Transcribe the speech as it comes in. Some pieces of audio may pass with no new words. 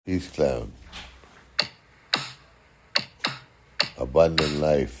Peace cloud. Abundant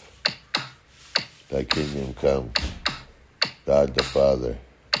life. Thy kingdom come. God the Father.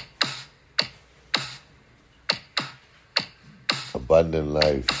 Abundant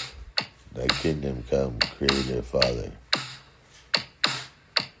life. Thy kingdom come. Creator Father.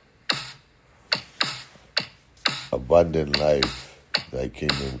 Abundant life. Thy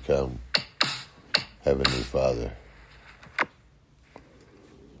kingdom come. Heavenly Father.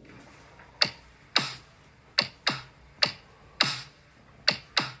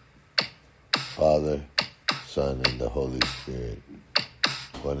 Father, Son, and the Holy Spirit,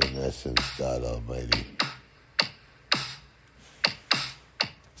 one in essence, God Almighty,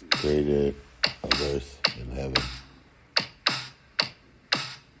 creator of earth and heaven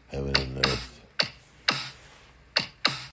and earth.